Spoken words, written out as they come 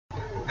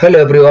Hello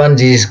everyone,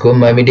 this is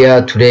Goma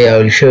Media. Today I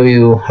will show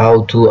you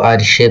how to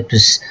add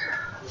shapes,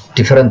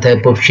 different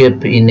type of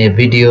shape in a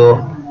video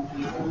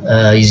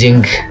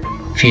using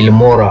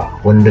filmora,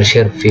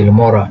 Wondershare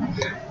filmora.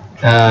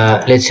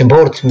 Let's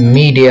import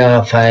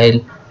media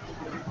file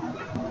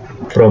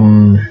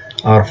from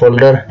our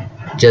folder.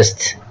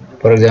 Just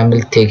for example,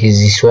 take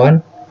this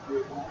one,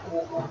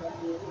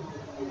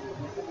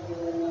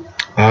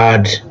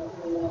 add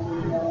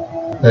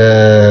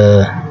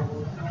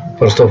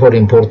first of all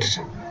import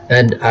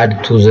and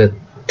add to the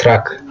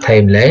track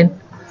timeline.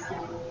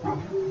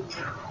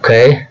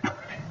 Okay,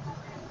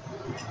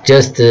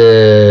 just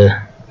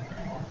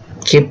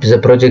keep the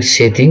project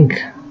setting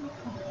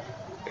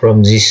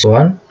from this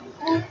one,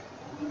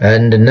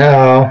 and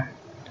now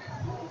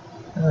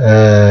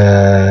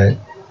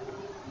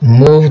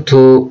move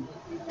to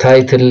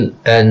title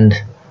and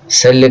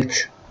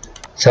select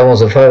some of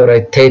the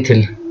favorite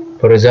title.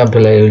 For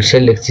example, I will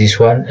select this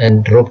one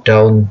and drop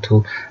down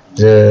to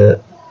the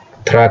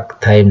track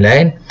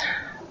timeline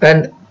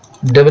and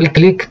double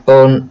click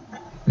on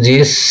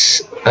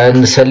this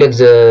and select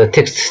the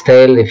text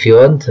style if you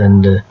want,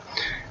 and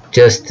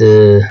just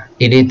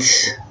edit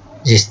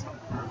this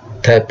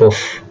type of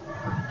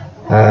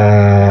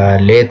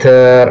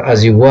letter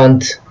as you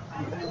want.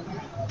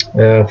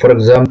 For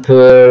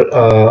example,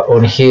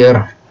 on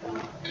here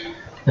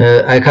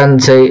I can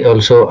say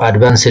also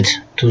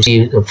advanced to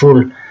see the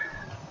full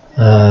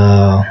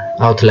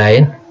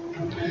outline.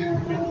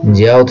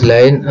 The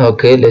outline,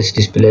 okay, let's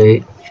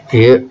display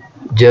here.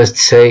 Just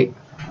say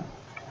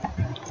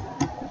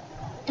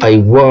I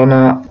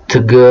wanna to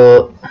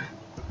go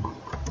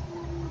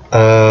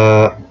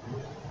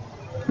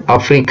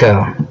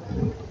Africa,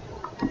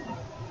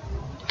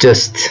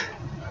 just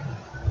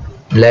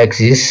like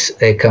this.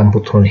 I can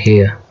put on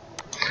here,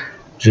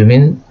 zoom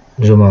in,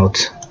 zoom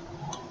out.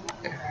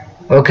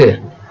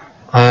 Okay,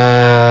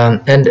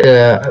 and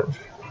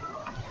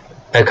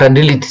I can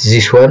delete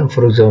this one,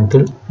 for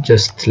example,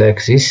 just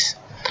like this.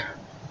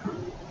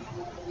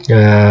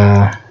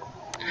 Even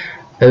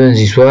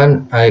this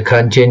one I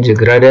can change the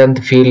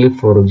gradient fill,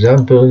 for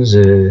example,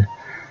 the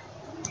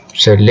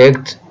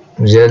select,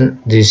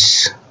 then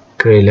this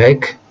gray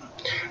like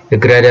the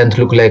gradient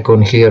look like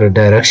on here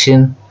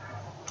direction,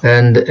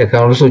 and I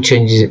can also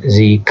change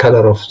the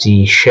color of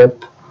the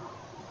shape.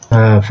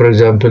 For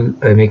example,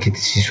 I make it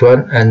this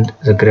one and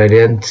the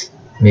gradient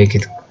make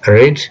it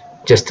red,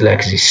 just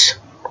like this.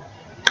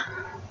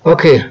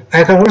 Okay,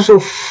 I can also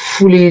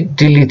fully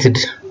delete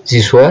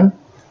this one,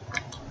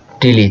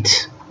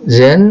 delete,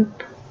 then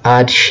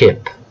add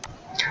shape.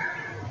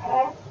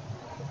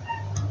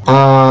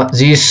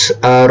 This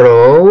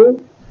arrow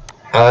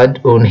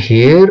add on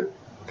here,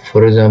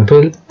 for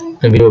example,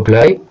 maybe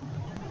apply,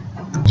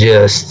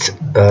 just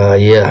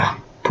yeah,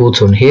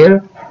 put on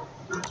here.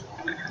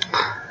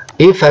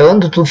 If I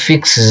wanted to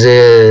fix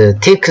the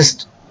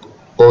text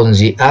on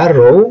the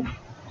arrow,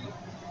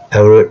 I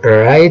will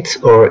write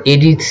or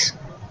edit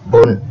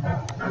on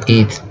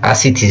it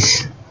as it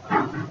is.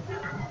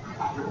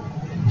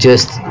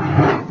 Just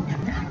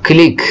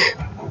click.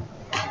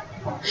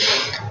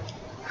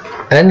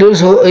 And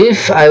also,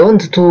 if I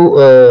want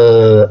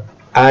to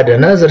add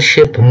another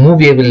shape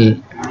movable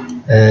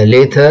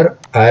later,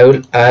 I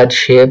will add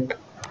shape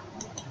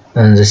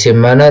in the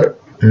same manner.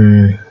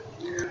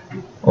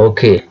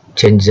 Okay,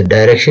 change the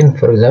direction,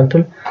 for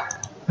example.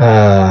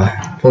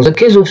 For the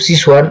case of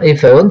this one,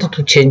 if I wanted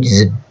to change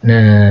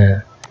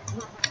the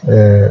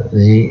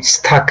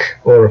stack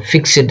or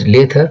fix it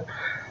later,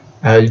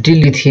 I'll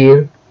delete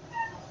here,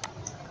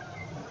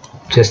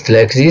 just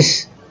like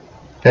this,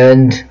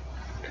 and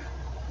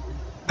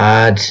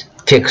add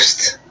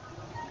text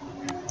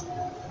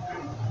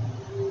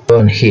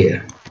on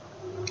here.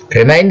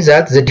 Remind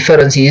that the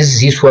difference is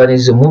this one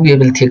is a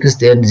movable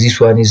text and this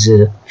one is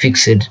a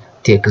fixed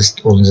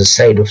text on the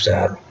side of the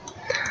arrow.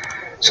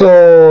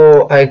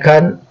 So I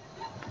can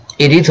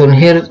edit on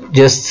here,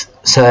 just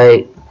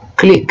say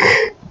click.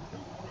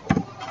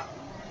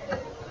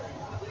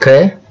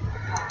 Okay,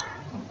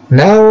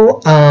 now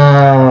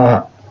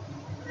I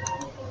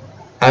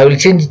will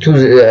change to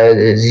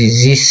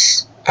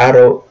this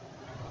arrow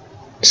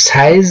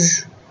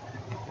size,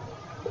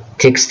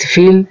 text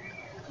fill,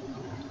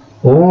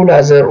 all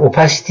other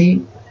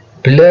opacity,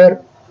 blur,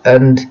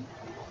 and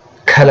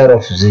color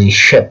of the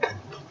shape.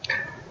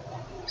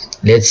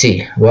 Let's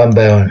see one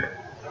by one.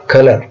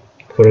 Color,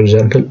 for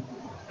example,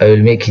 I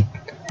will make it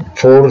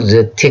for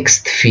the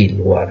text fill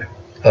one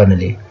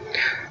only.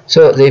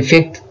 So the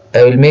effect,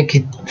 I will make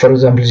it, for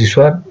example, this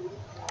one.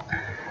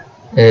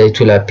 It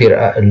will appear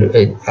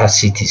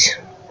as it is.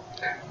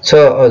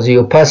 So the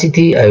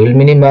opacity I will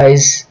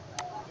minimize.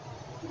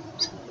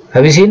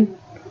 Have you seen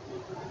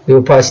the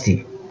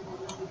opacity?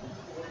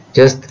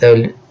 Just I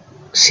will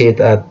set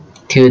at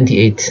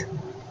 28.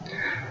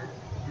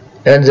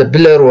 And the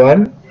blur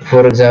one,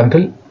 for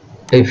example,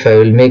 if I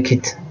will make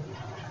it,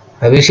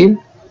 have you seen?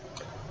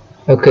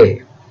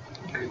 Okay.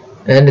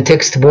 And the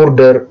text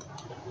border,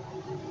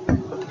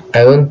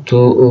 I want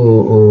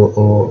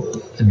to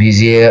be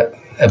there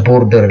a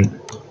border,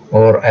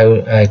 or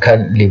I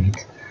can leave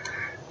it.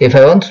 If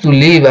I want to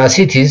leave as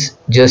it is,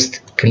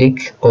 just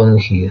click on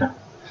here.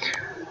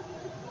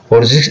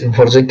 For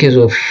the case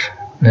of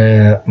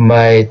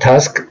my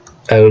task,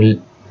 I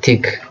will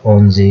tick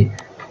on the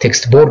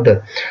text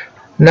border.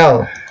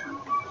 Now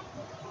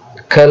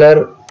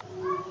color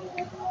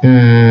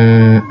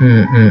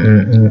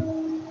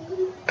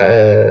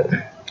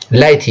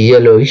light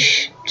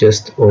yellowish,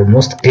 just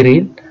almost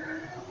green,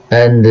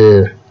 and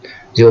the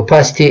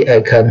opacity I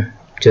can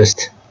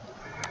just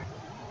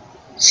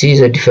see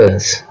the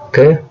difference.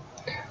 Okay,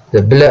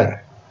 the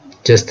blur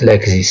just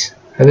like this.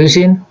 Have you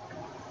seen?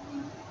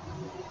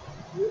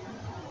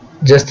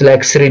 Just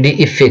like 3D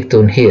effect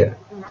on here.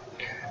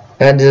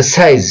 And the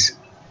size,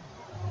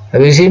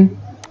 have you seen?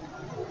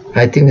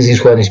 I think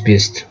this one is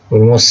best,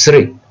 almost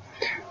 3.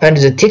 And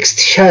the text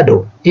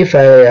shadow, if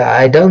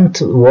I don't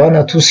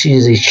want to see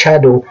the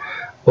shadow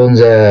on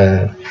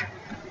the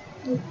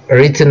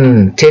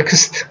written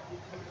text,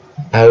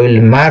 I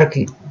will mark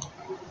it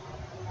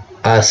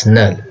as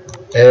null,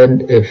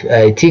 and if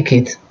I tick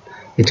it,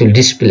 it will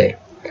display.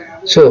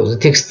 So the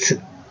text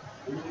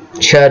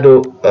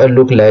shadow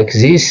look like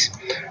this.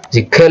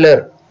 The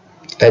color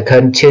I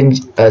can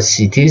change as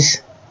it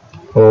is,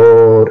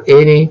 or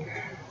any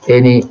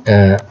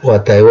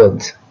what I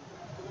want.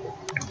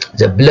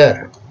 The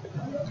blur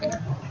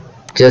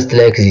just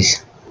like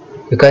this.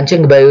 You can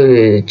check by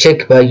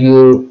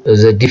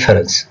the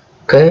difference.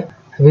 Okay,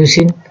 have you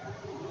seen?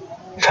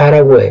 Far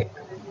away.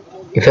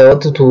 If I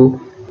wanted to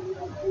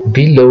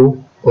below,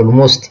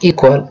 almost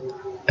equal,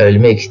 I will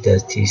make it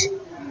as this.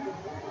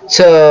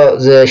 So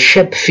the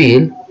shape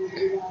fill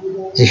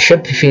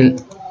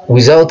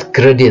without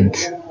gradient.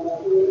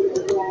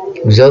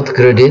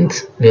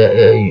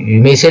 You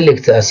may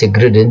select as a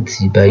gradient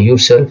by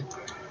yourself.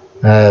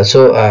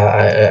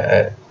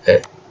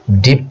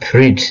 Deep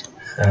read.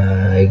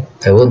 I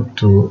want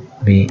to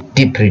be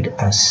deep read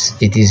as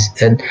it is,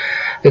 and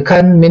you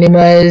can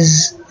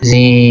minimize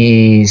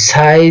the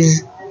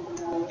size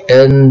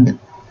and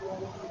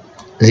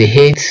the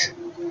height,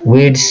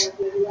 width,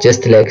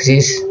 just like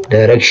this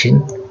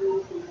direction.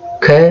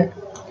 Okay,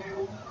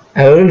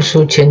 I will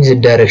also change the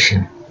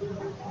direction.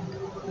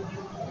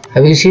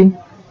 Have you seen?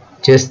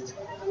 Just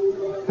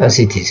as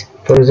it is.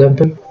 For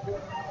example,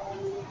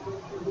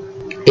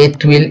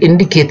 it will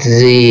indicate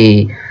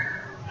the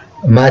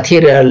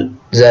material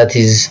that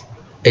is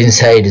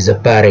inside the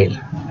barrel.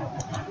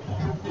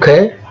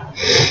 Okay,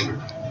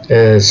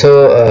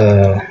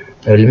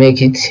 I will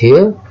make it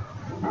here.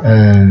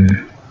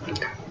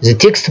 The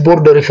text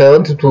border, if I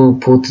wanted to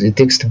put the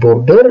text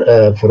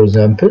border, for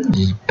example,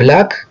 is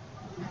black,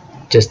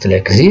 just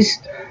like this.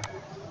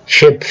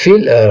 Shape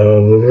fill,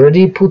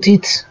 already put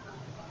it,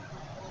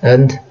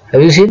 and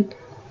have you seen?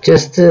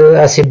 Just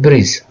as a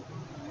breeze.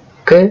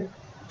 Okay,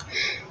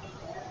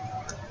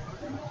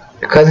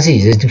 you can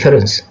see the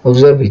difference.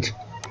 Observe it.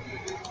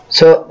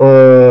 So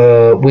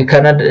we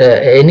can add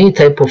any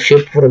type of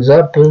shape. For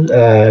example,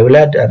 I will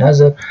add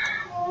another,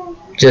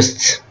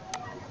 just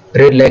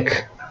red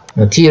like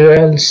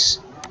materials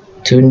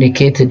to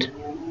indicate it,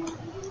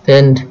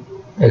 and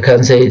I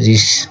can say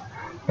this.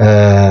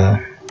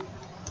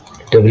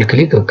 Double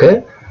click.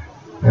 Okay,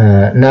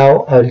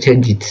 now I'll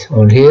change it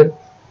on here.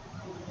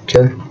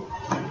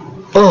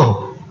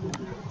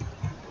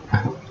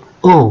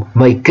 Oh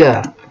my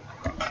god.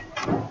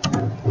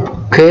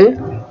 Okay,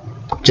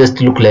 just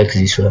look like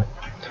this one,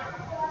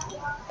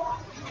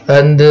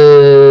 and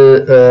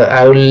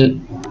I will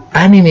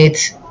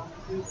animate.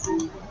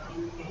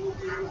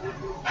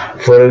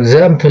 For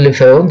example,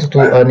 if I want to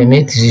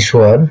animate this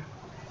one,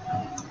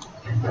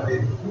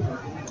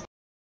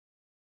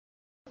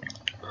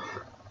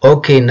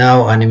 okay,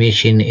 now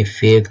animation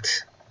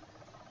effect,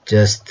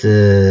 just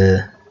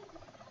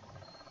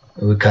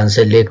we can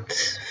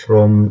select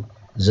from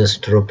this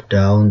drop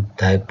down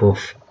type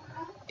of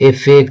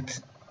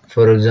effect.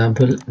 For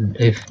example,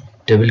 if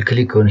double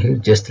click on here,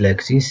 just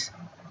like this,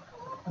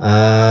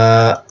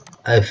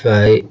 if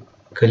I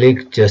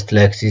click just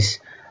like this,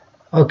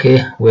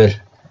 okay, well,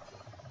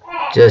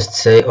 just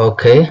say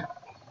okay.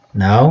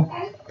 Now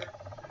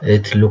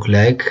it look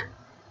like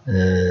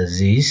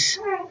this.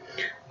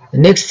 The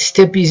next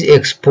step is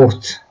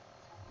export.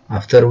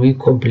 After we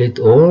complete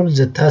all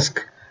the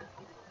task,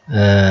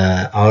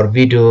 our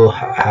video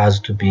has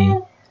to be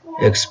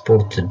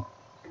exported.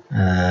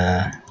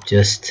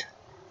 Just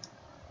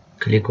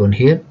click on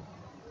here.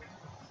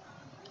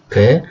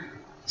 Okay,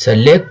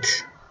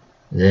 select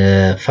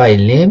the file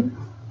name,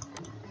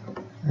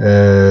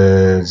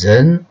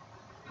 then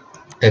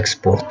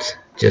export,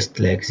 just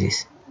like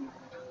this.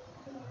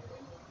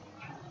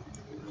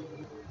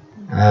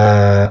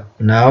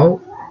 Now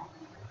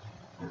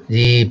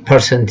the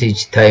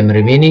percentage time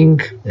remaining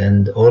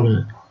and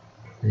all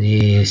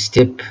the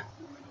step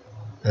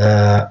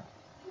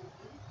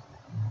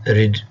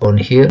read on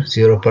here.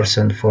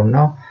 0% for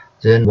now,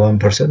 then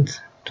 1%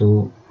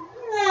 to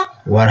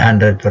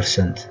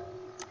 100%.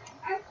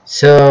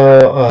 So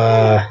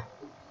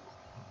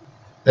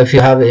if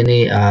you have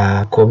any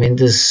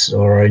comments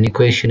or any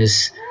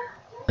questions,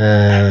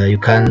 you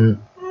can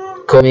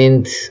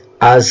comment,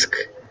 ask,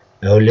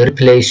 I will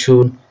replay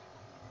soon.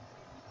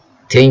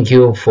 Thank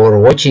you for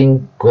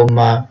watching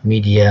Goma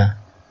Media.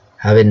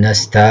 Have a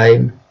nice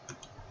time.